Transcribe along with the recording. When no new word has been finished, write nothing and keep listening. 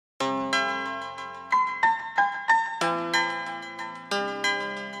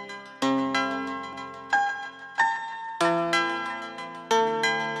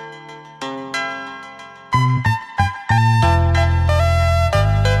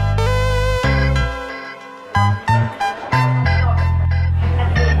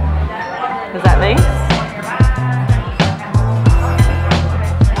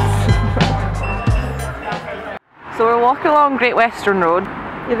along Great Western Road.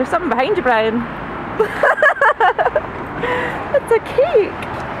 Yeah, there's something behind you, Brian. It's a cake.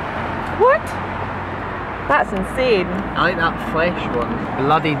 What? That's insane. I like that flesh one.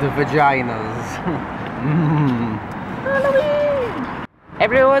 Bloodied vaginas. Halloween!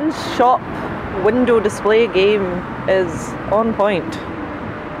 Everyone's shop window display game is on point.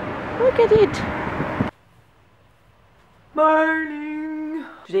 Look at it. Morning!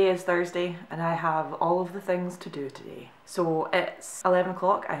 Today is Thursday and I have all of the things to do today. So it's 11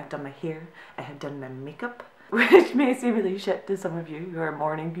 o'clock, I have done my hair, I have done my makeup, which may seem really shit to some of you who are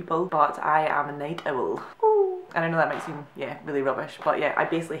morning people, but I am a night owl. Ooh. And I know that might seem, yeah, really rubbish, but yeah, I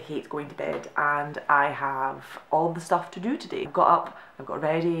basically hate going to bed and I have all the stuff to do today. I've got up, I've got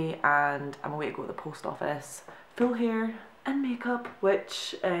ready, and I'm away to go to the post office. Full hair and makeup,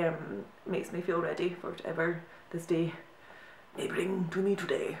 which makes me feel ready for whatever this day may bring to me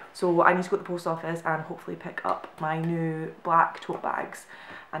today. So I need to go to the post office and hopefully pick up my new black tote bags.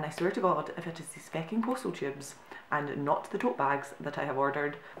 And I swear to God, if it is these fucking postal tubes and not the tote bags that I have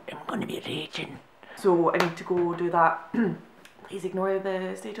ordered, I'm gonna be raging. So I need to go do that. Please ignore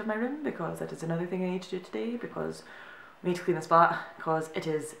the state of my room because that is another thing I need to do today, because I need to clean this flat because it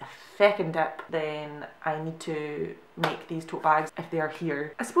is feckin' dip. Then I need to make these tote bags if they are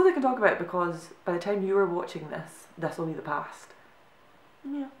here. I suppose I can talk about it because by the time you are watching this, this will be the past.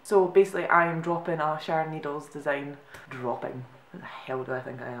 Yeah. So basically I am dropping a Sharon Needles design. Dropping. What the hell do I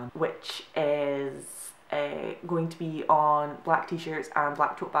think I am? Which is going to be on black t-shirts and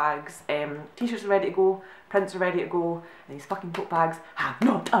black tote bags. T-shirts are ready to go, prints are ready to go, and these fucking tote bags have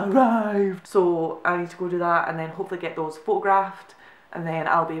not arrived. So I need to go do that and then hopefully get those photographed, and then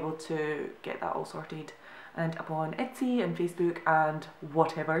I'll be able to get that all sorted and up on Etsy and Facebook and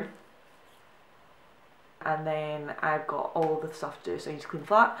whatever. And then I've got all the stuff to do. So I need to clean the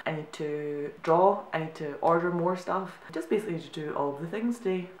flat, I need to draw, I need to order more stuff. I just basically need to do all of the things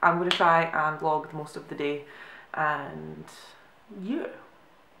today. I'm going to try and vlog most of the day, and yeah.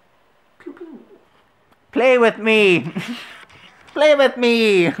 Pew pew. Play with me! Play with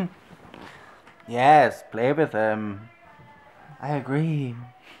me! Yes, play with him. I agree.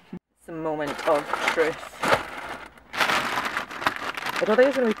 It's a moment of truth. I don't think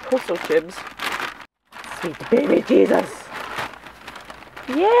it's going to be postal tubes. Sweet baby Jesus!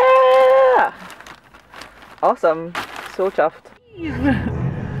 Yeah! Awesome. So chuffed.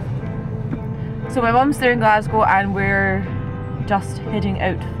 So my mum's there in Glasgow and we're just heading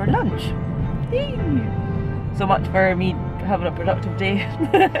out for lunch. Yay. So much for me having a productive day.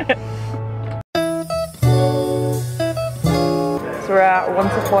 So we're at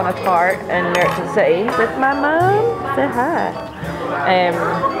Once Upon a Tart in Merchant City with my mum. Say hi.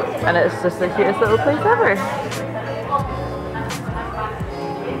 And it's just the cutest little place ever.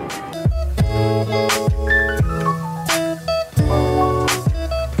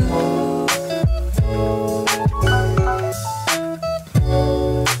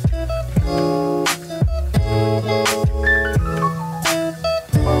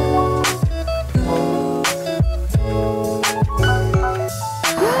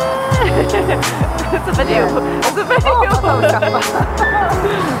 It's a video. It's a video.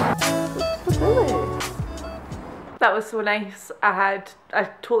 That was so nice. I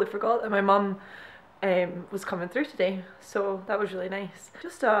totally forgot that my mum was coming through today, so that was really nice.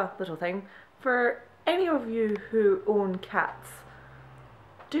 Just a little thing for any of you who own cats.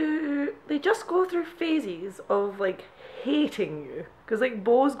 Do they just go through phases of like hating you? Because like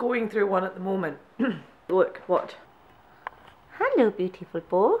Bo's going through one at the moment. Look, what? Hello, beautiful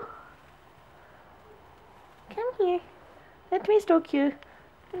Bo. Come here. Let me stroke you.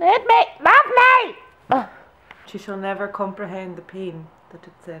 Let me! Love me! Oh. She shall never comprehend the pain that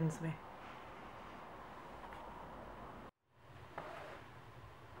it sends me.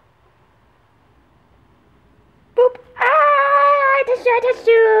 Boop! Ah! I touched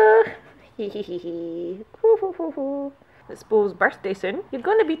you! Hee hee hee hee. Hoo hoo hoo hoo. It's Bo's birthday soon. You're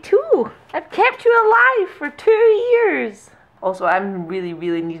gonna be 2! I've kept you alive for 2 years! Also, I'm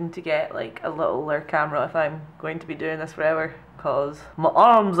really needing to get like a littler camera if I'm going to be doing this forever, because my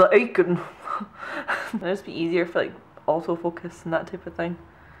arms are aching. It'd just be easier for like autofocus and that type of thing,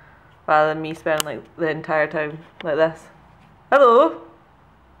 rather than me spending like the entire time like this. Hello!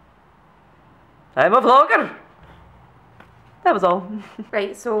 I'm a vlogger! That was all.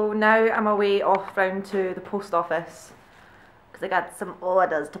 Right, so now I'm away off round to the post office, because I got some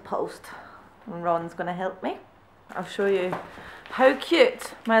orders to post, and Ron's going to help me. I'll show you how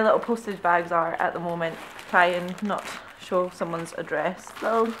cute my little postage bags are at the moment. Try and not show someone's address.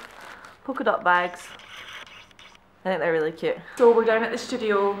 Little polka dot bags. I think they're really cute. So we're down at the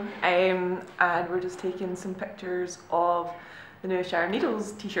studio and we're just taking some pictures of the new Sharon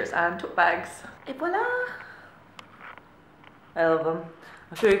Needles t-shirts and tote bags. Et voila! I love them.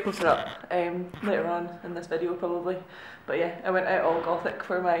 I'll show you closer up later on in this video probably. But yeah, I went out all gothic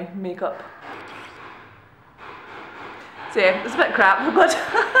for my makeup. So yeah, it's a bit crap, but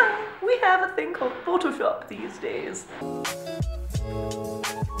we have a thing called Photoshop these days.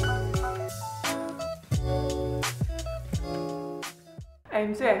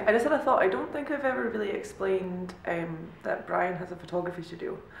 So yeah, I just had a thought. I don't think I've ever really explained that Brian has a photography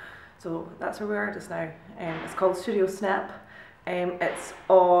studio. So that's where we are just now. It's called Studio Snap. It's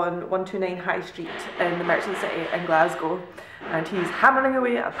on 129 High Street in the Merchant City in Glasgow, and he's hammering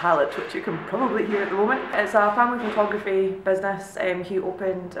away at a palette, which you can probably hear at the moment. It's a family photography business he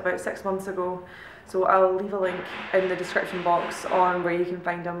opened about 6 months ago, so I'll leave a link in the description box on where you can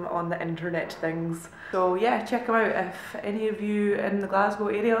find him on the internet things. So yeah, check him out if any of you in the Glasgow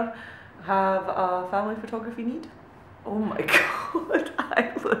area have a family photography need. Oh my god,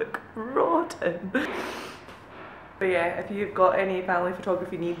 I look rotten. But yeah, if you've got any family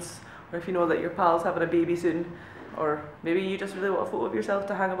photography needs, or if you know that your pal's having a baby soon, or maybe you just really want a photo of yourself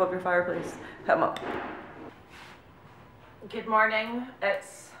to hang above your fireplace, hit them up. Good morning,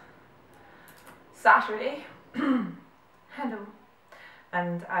 it's Saturday. Hello.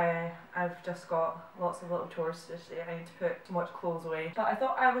 And I've just got lots of little chores to do. I need to put too much clothes away. But I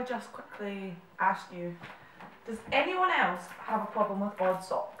thought I would just quickly ask you, does anyone else have a problem with odd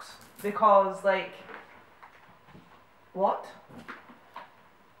socks? Because like, what?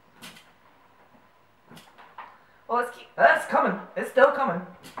 Well, it's coming. It's still coming.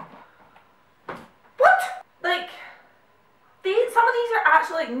 What? Like, some of these are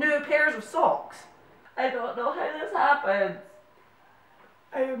actually like new pairs of socks. I don't know how this happened.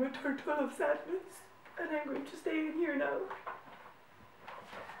 I am a turtle of sadness, and I'm going to stay in here now.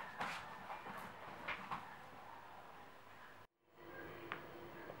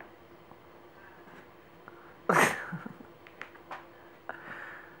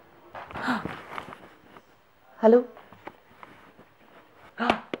 Hello?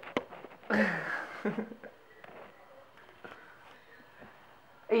 Are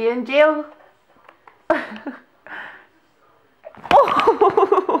you in jail?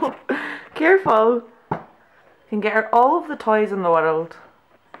 Oh! Careful! You can get her all of the toys in the world,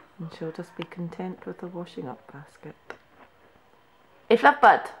 and she'll just be content with the washing up basket. Hey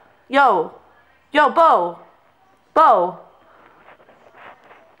Fluffbud! Yo! Yo, Bo! Bo!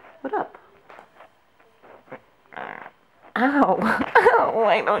 What up? Ow!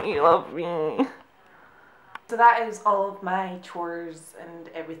 Why don't you love me? So that is all of my chores and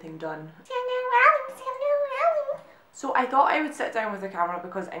everything done. So I thought I would sit down with the camera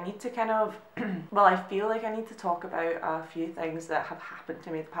because I need to kind of, well, I feel like I need to talk about a few things that have happened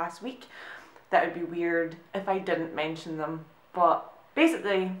to me the past week. That would be weird if I didn't mention them. But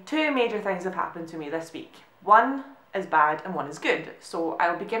basically, two major things have happened to me this week. One is bad and one is good. So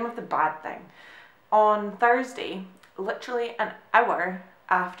I'll begin with the bad thing. On Thursday, literally an hour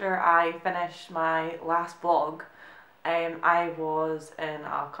after I finished my last vlog, I was in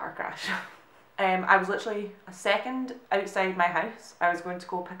a car crash. I was literally a second outside my house. I was going to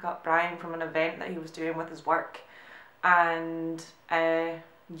go pick up Brian from an event that he was doing with his work, and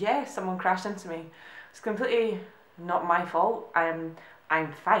yeah, someone crashed into me. It's completely not my fault. I'm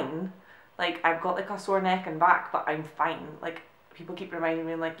fine. Like, I've got like a sore neck and back, but I'm fine. Like, people keep reminding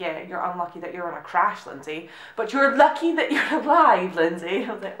me, like, yeah, you're unlucky that you're in a crash, Lindsay, but you're lucky that you're alive, Lindsay.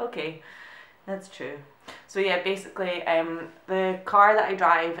 I was like, okay, that's true. So yeah, basically, the car that I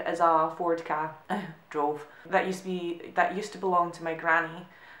drive is a Ford Ka. Drove. That used to belong to my granny,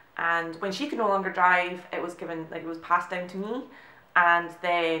 and when she could no longer drive, it was passed down to me, and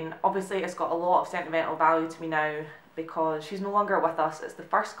then obviously it's got a lot of sentimental value to me now because she's no longer with us. It's the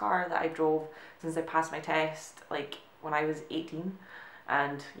first car that I drove since I passed my test, like when I was 18,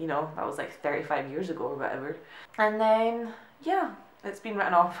 and you know, that was like 35 years ago or whatever. And then yeah, it's been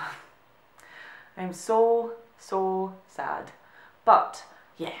written off. I'm so sad, but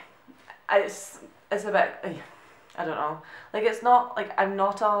yeah, it's a bit, I don't know, like, it's not like I'm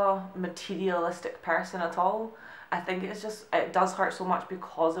not a materialistic person at all. I think it's just, it does hurt so much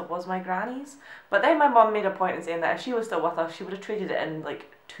because it was my granny's. But then my mum made a point in saying that if she was still with us, she would have traded it in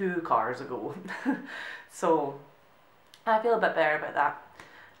like 2 cars ago. So I feel a bit better about that.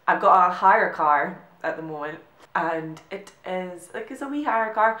 I've got a hire car at the moment, and it is like, it's a wee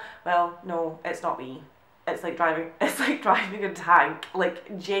hire car. Well, no, it's not wee. It's like driving a tank.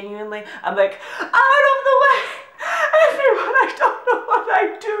 Like, genuinely, I'm like, out of the way! everyone, I don't know what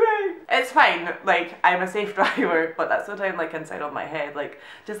I'm doing. It's fine, like, I'm a safe driver, but that's what I'm like inside of my head, like,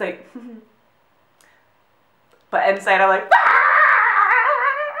 just like, but inside I'm like,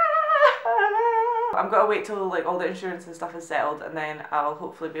 I'm gonna wait till like all the insurance and stuff is settled, and then I'll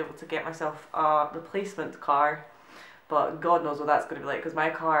hopefully be able to get myself a replacement car. But God knows what that's going to be like, because my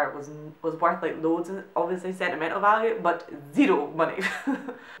car was worth like loads and obviously sentimental value, but zero money.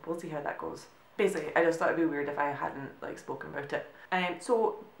 We'll see how that goes. Basically, I just thought it'd be weird if I hadn't like spoken about it.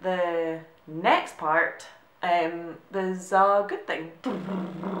 So the next part, there's a good thing.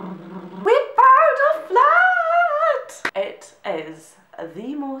 We found a flat! It is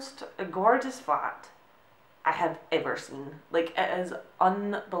the most gorgeous flat I have ever seen. Like, it is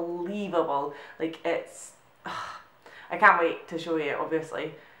unbelievable. Like, it's... I can't wait to show you,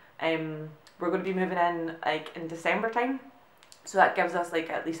 obviously. We're going to be moving in like in December time, so that gives us like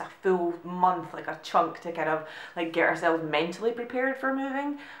at least a full month, like a chunk to kind of like get ourselves mentally prepared for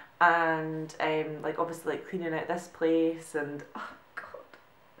moving, and like obviously like cleaning out this place, and oh god,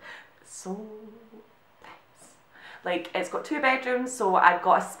 so like, it's got 2 bedrooms, so I've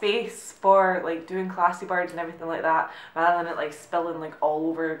got a space for like doing Classyburd and everything like that, rather than it like spilling like all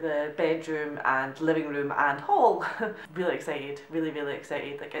over the bedroom and living room and hall. Really excited, really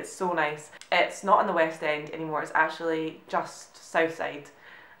excited. Like, it's so nice. It's not in the West End anymore, it's actually just south side,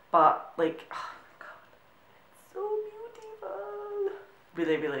 but like, oh god, so beautiful.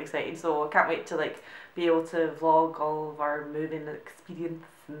 Really excited. So I can't wait to like be able to vlog all of our moving experience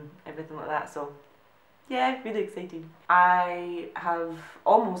and everything like that. So yeah, really exciting. I have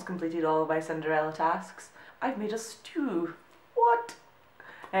almost completed all of my Cinderella tasks. I've made a stew. What?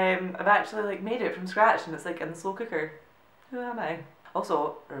 I've actually like made it from scratch, and it's like in the slow cooker. Who am I?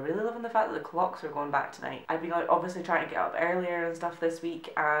 Also, I'm really loving the fact that the clocks are going back tonight. I've been like obviously trying to get up earlier and stuff this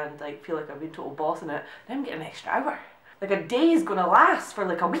week, and like feel like I've been total bossing it. Now I'm getting an extra hour. Like, a day is gonna last for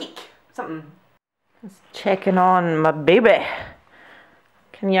like a week. Something. Just checking on my baby.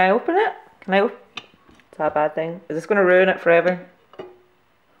 Can I open it? Can I open? Is that a bad thing? Is this going to ruin it forever?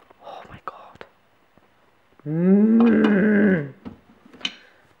 Oh my god. Mmm.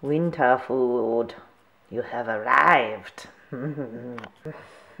 Winter food. You have arrived. So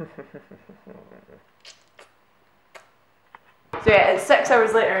yeah, it's 6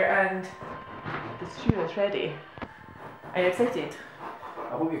 hours later and the stew is ready. Are you excited?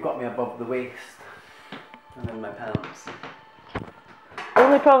 I hope you've got me above the waist and in my pants. The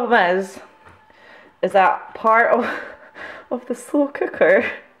only problem is that part of the slow cooker,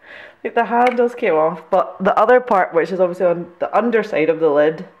 like the handles came off, but the other part, which is obviously on the underside of the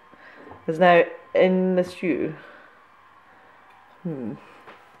lid, is now in the stew.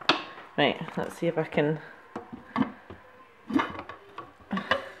 Right, let's see if I can...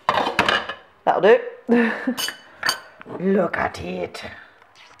 That'll do. Look at it.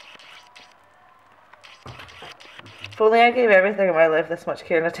 If only I gave everything in my life this much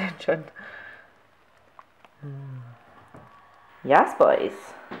care and attention. Yes, boys.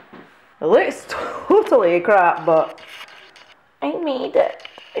 It looks totally crap, but I made it.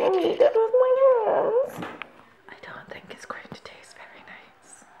 I made it with my hands. I don't think it's going to taste very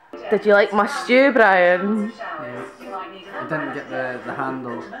nice. Did you like my stew, Brian? Yeah. I didn't get the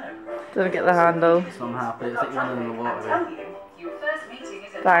handle. Didn't get the handle. So I'm happy. It's like one in the water.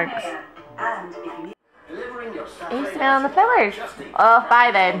 Thanks. Are you smelling the flowers? Oh,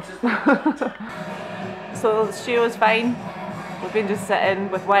 bye then. So the stew was fine. We've been just sitting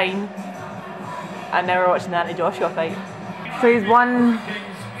with wine, and now we're watching the Anti-Joshua fight. So he's won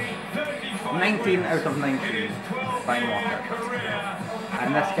 19 out of 19 by water.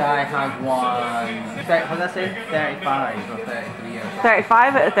 And this guy has won, what did I say? 35 or 33 or something.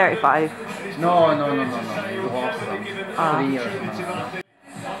 35 out of 35. No. He lost them. 3 or something like that.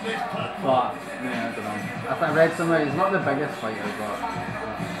 But, yeah, I don't know. I read somewhere, he's not the biggest fighter, but...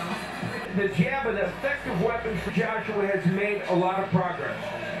 The jab, an effective weapon for Joshua, has made a lot of progress.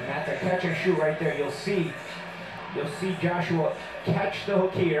 And that's a catch and shoot right there. You'll see Joshua catch the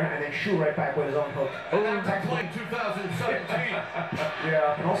hook here and then shoot right back with his own hook. And that's in 2017.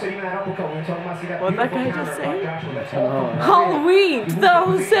 Yeah, and also even that uppercut we were talking about. See that what that beautiful guy just counter say? by Joshua. That's all Halloween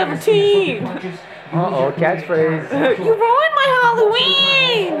 2017! Uh-oh, catchphrase. You ruined my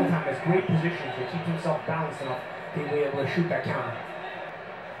Halloween! Has great positions to keep himself balanced enough to be able to shoot that counter.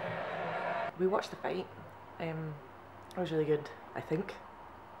 We watched the fight. It was really good, I think.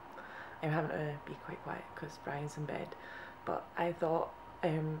 I'm having to be quite quiet because Brian's in bed, but I thought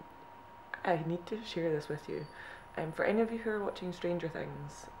I need to share this with you. For any of you who are watching Stranger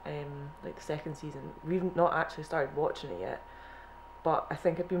Things, like the 2nd season, we've not actually started watching it yet, but I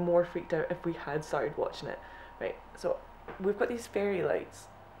think I'd be more freaked out if we had started watching it, Right, so we've got these fairy lights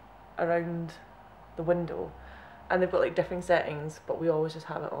around the window, and they've got like different settings, but we always just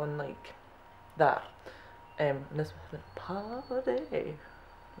have it on like that. And this was a party,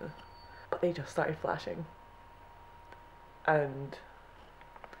 but they just started flashing, and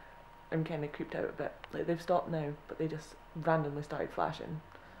I'm kind of creeped out a bit. Like, they've stopped now, but they just randomly started flashing.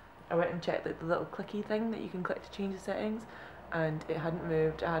 I went and checked like the little clicky thing that you can click to change the settings, and it hadn't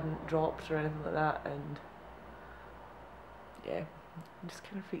moved, it hadn't dropped or anything like that, and yeah, I'm just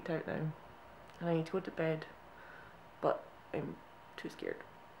kind of freaked out now, and I need to go to bed, but I'm too scared.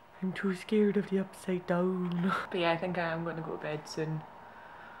 I'm too scared of the upside down. But yeah, I think I am going to go to bed soon.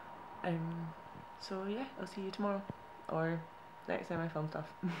 So yeah, I'll see you tomorrow, or next time I film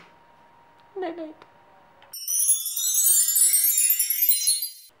stuff. Night night.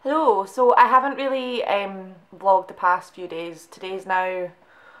 Hello, so I haven't really vlogged the past few days. Today's now,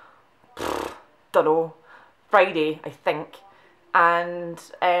 don't know, Friday I think, and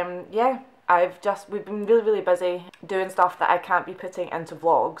yeah, we've been really busy doing stuff that I can't be putting into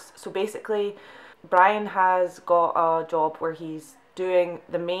vlogs. So basically, Brian has got a job where he's doing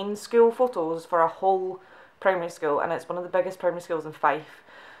the main school photos for a whole primary school, and it's one of the biggest primary schools in Fife.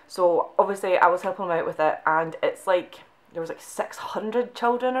 So obviously I was helping him out with it, and it's like, there was like 600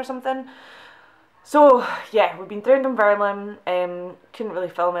 children or something. So yeah, we've been through Dunfermline, couldn't really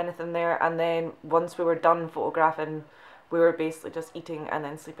film anything there, and then once we were done photographing, we were basically just eating and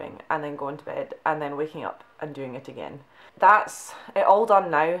then sleeping and then going to bed and then waking up and doing it again. That's it all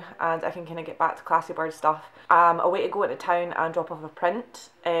done now, and I can kind of get back to Classyburd stuff. Away to go into town and drop off a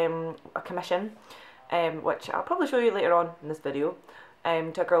print, a commission, which I'll probably show you later on in this video,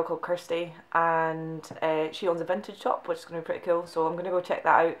 to a girl called Kirsty, and she owns a vintage shop, which is going to be pretty cool, so I'm going to go check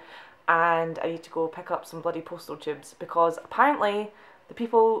that out, and I need to go pick up some bloody postal tubes, because apparently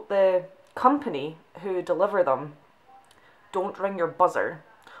the company who deliver them don't ring your buzzer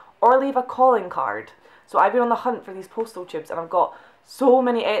or leave a calling card. So I've been on the hunt for these postal tubes, and I've got so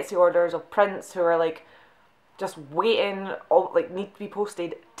many Etsy orders of prints who are like just waiting, like need to be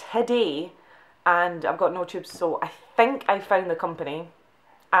posted today, and I've got no tubes. So I think I found the company,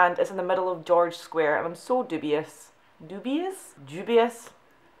 and it's in the middle of George Square, and I'm so dubious,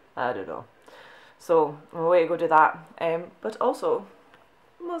 I don't know. So I'm away to go do that, but also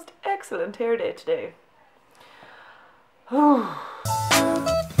most excellent hair day today.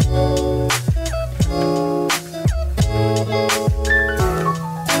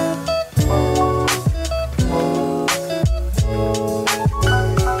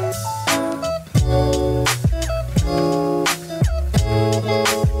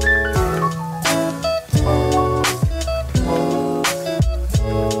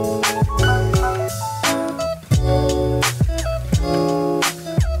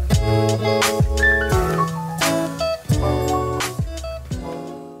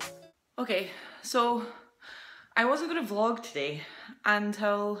 Okay, so I wasn't going to vlog today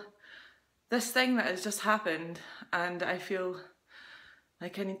until this thing that has just happened, and I feel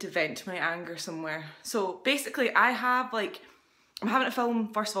like I need to vent my anger somewhere. So basically I'm having to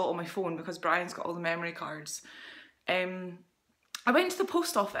film first of all on my phone because Brian's got all the memory cards. I went to the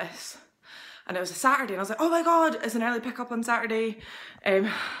post office, and it was a Saturday, and I was like, oh my god, it's an early pickup on Saturday.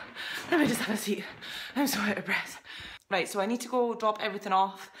 Let me just have a seat. I'm so out of breath. Right, so I need to go drop everything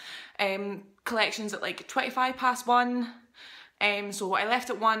off. Collections at like 1:25 so I left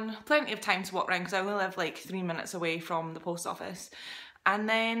at 1, plenty of time to walk around because I only live like 3 minutes away from the post office. And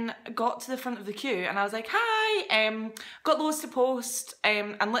then got to the front of the queue, and I was like, hi, got loads to post,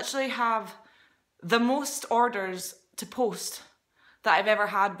 and literally have the most orders to post that I've ever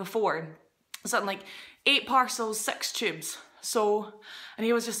had before. Something like 8 parcels, 6 tubes. So, and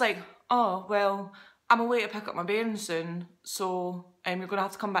he was just like, oh, well, I'm away to pick up my bairns soon, so you're gonna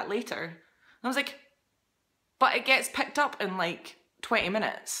have to come back later. And I was like, but it gets picked up in like 20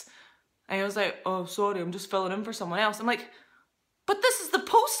 minutes. And he was like, oh, sorry, I'm just filling in for someone else. I'm like, but this is the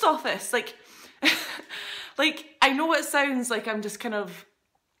post office. Like, like, I know it sounds like I'm just kind of,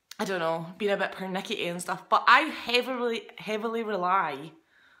 I don't know, being a bit pernickety and stuff, but I heavily rely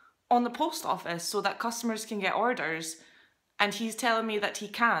on the post office so that customers can get orders, and he's telling me that he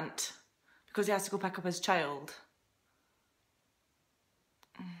can't because he has to go pick up his child.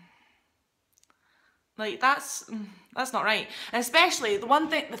 Like, that's not right. And especially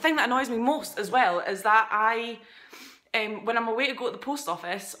the thing that annoys me most as well is that when I'm away to go to the post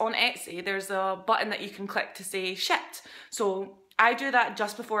office on Etsy, there's a button that you can click to say shipped. So I do that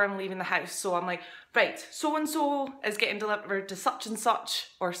just before I'm leaving the house. So I'm like, right, so and so is getting delivered to such and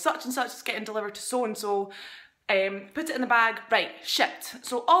such, or such and such is getting delivered to so and so. Put it in the bag, right, shipped.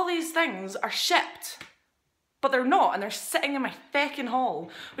 So all these things are shipped But they're not, and they're sitting in my feckin'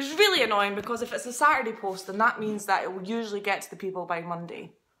 hall, which is really annoying because if it's a Saturday post, then that means that it will usually get to the people by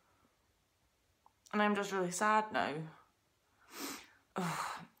Monday. And I'm just really sad now. Ugh.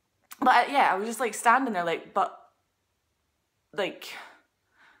 But yeah, I was just like standing there like, but, like,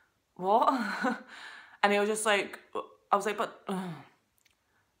 what? And he was just like, I was like, but,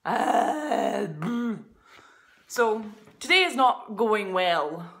 so today is not going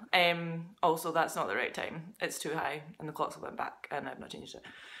well. Also, that's not the right time. It's too high and the clocks went back and I've not changed it.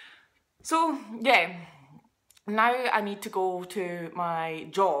 So yeah, now I need to go to my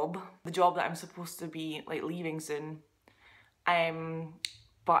job, the job that I'm supposed to be like leaving soon.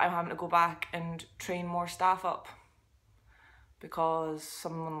 But I'm having to go back and train more staff up because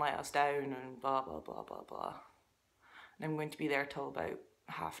someone let us down and blah blah blah blah blah. And I'm going to be there till about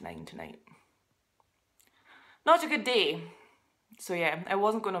 9:30 tonight. Not a good day. So yeah, I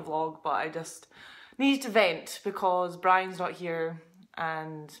wasn't going to vlog, but I just needed to vent because Brian's not here,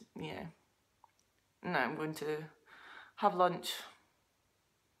 and yeah, now I'm going to have lunch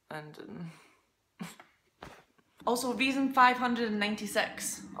and also reason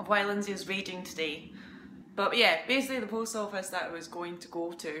 596 of why Lindsay is raging today. But yeah, basically the post office that I was going to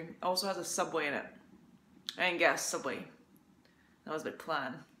go to also has a Subway in it. I didn't get a Subway. That was my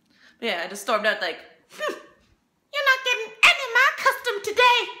plan. But yeah, I just stormed out like, you're not getting any of my custom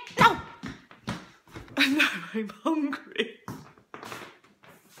today! No! And now I'm hungry.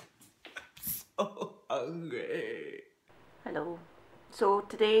 So hungry. Hello. So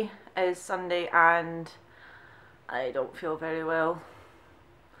today is Sunday and I don't feel very well.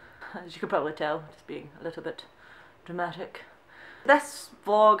 As you could probably tell, just being a little bit dramatic. This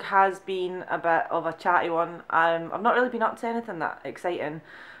vlog has been a bit of a chatty one. I've not really been up to anything that exciting.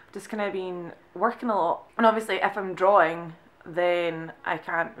 Just kind of been working a lot. And obviously if I'm drawing, then I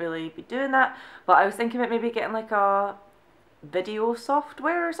can't really be doing that. But I was thinking about maybe getting like a video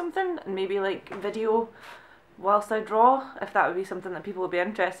software or something, and maybe like video whilst I draw, if that would be something that people would be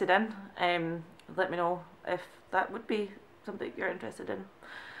interested in. Let me know if that would be something you're interested in.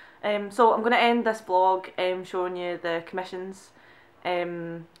 So I'm going to end this vlog showing you the commissions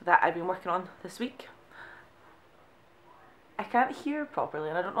that I've been working on this week. I can't hear properly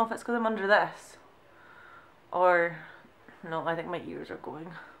and I don't know if it's because I'm under this or no, I think my ears are going.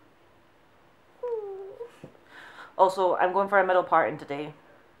 Also, I'm going for a middle parting today.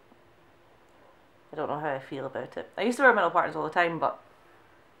 I don't know how I feel about it. I used to wear middle partings all the time, but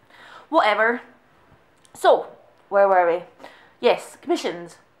whatever. So, where were we? Yes,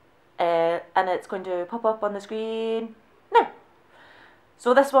 commissions. And it's going to pop up on the screen now.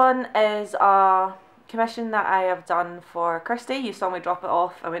 So this one is a commission that I have done for Kirsty. You saw me drop it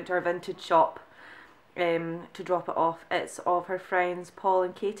off. I went to her vintage shop to drop it off. It's of her friends Paul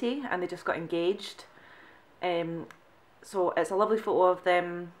and Katie, and they just got engaged. So it's a lovely photo of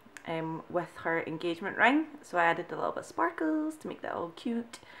them with her engagement ring. So I added a little bit of sparkles to make that all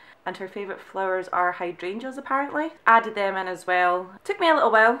cute. And her favourite flowers are hydrangeas apparently. Added them in as well. Took me a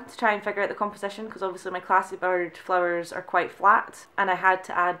little while to try and figure out the composition because obviously my Classyburd flowers are quite flat and I had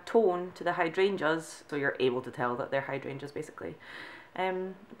to add tone to the hydrangeas so you're able to tell that they're hydrangeas basically.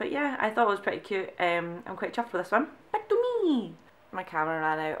 But yeah, I thought it was pretty cute. I'm quite chuffed with this one. Back to me! My camera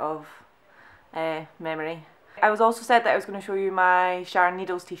ran out of memory. I was also said that I was going to show you my Sharon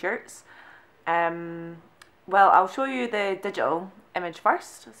Needles t-shirts. Well, I'll show you the digital image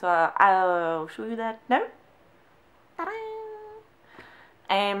first, so I'll show you that now.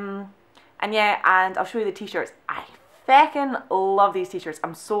 And yeah, and I'll show you the t-shirts. I feckin' love these t-shirts.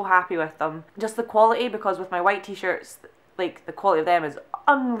 I'm so happy with them. Just the quality, because with my white t-shirts, like the quality of them is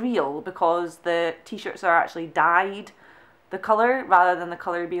unreal because the t-shirts are actually dyed the colour rather than the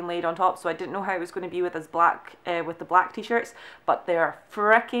colour being laid on top. So I didn't know how it was going to be with this black, with the black t-shirts, but they're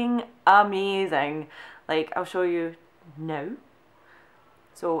freaking amazing. Like, I'll show you now.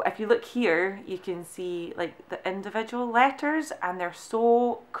 So if you look here, you can see like the individual letters and they're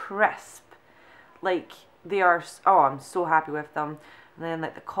so crisp. Like they are, oh, I'm so happy with them. And then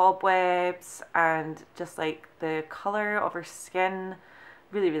like the cobwebs and just like the colour of her skin,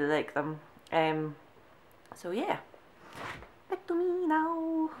 really like them. So yeah, back to me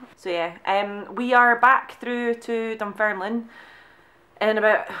now. So yeah, we are back through to Dunfermline in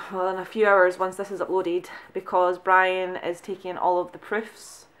about, well, in a few hours once this is uploaded, because Brian is taking all of the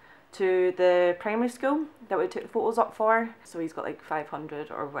proofs to the primary school that we took the photos up for. So he's got like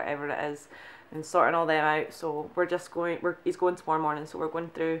 500 or whatever it is and sorting all them out. So we're just going, he's going tomorrow morning, so we're going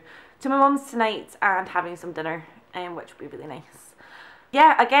through to my mum's tonight and having some dinner, which will be really nice.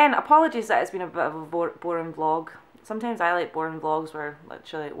 Yeah, again, apologies that it's been a bit of a boring vlog. Sometimes I like boring vlogs where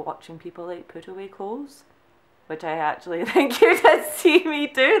literally watching people like put away clothes. which I actually think you did see me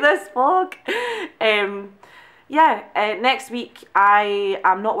do this vlog. Yeah, next week I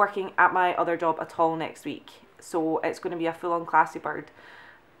am not working at my other job at all next week, so it's going to be a full-on Classyburd.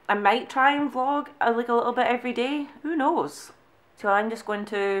 I might try and vlog like a little bit every day, who knows. So I'm just going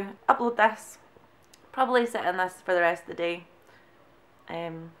to upload this, probably sit in this for the rest of the day.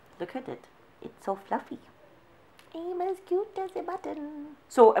 Look at it, it's so fluffy. I'm as cute as a button.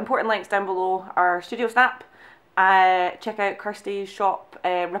 So important links down below are Studio Snap, check out Kirsty's shop,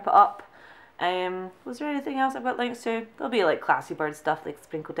 Rip It Up. Was there anything else I've got links to? There'll be like Classyburd stuff like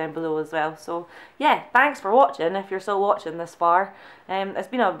sprinkled down below as well. So yeah, thanks for watching if you're still watching this far. It's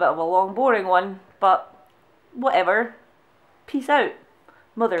been a bit of a long boring one, but whatever. Peace out,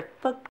 motherfucker.